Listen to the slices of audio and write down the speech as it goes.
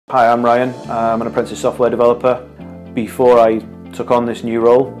Hi, I'm Ryan. I'm an apprentice software developer. Before I took on this new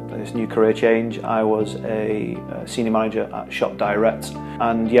role, this new career change, I was a senior manager at Shop Direct.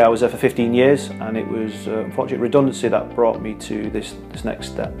 And yeah, I was there for 15 years, and it was unfortunate redundancy that brought me to this next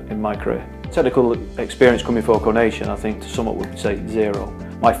step in my career. Technical experience coming for Code Nation, I think to sum up would say zero.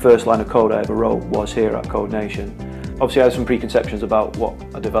 My first line of code I ever wrote was here at Code Nation. Obviously I had some preconceptions about what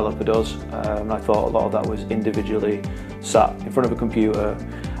a developer does, and I thought a lot of that was individually sat in front of a computer,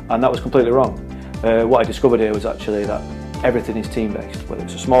 and that was completely wrong. What I discovered here was actually that everything is team-based. Whether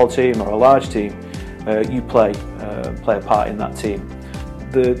it's a small team or a large team, you play a part in that team.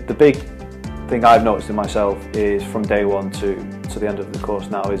 The big thing I've noticed in myself is from day one to the end of the course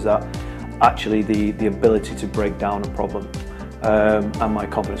now is that actually the ability to break down a problem, and my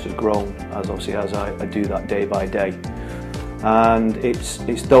confidence has grown as I do that day by day. And it's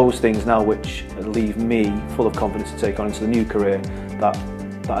those things now which leave me full of confidence to take on into the new career that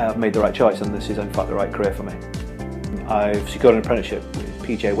I have made the right choice, and this is in fact the right career for me. I've secured an apprenticeship with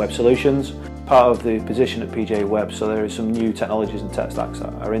PJ Web Solutions, part of the position at PJ Web, so there is some new technologies and tech stacks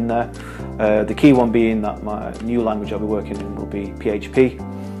that are in there. The key one being that my new language I'll be working in will be PHP.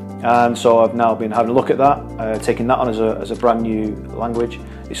 And so I've now been having a look at that, taking that on as a brand new language.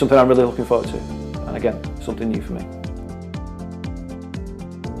 It's something I'm really looking forward to, and again, something new for me.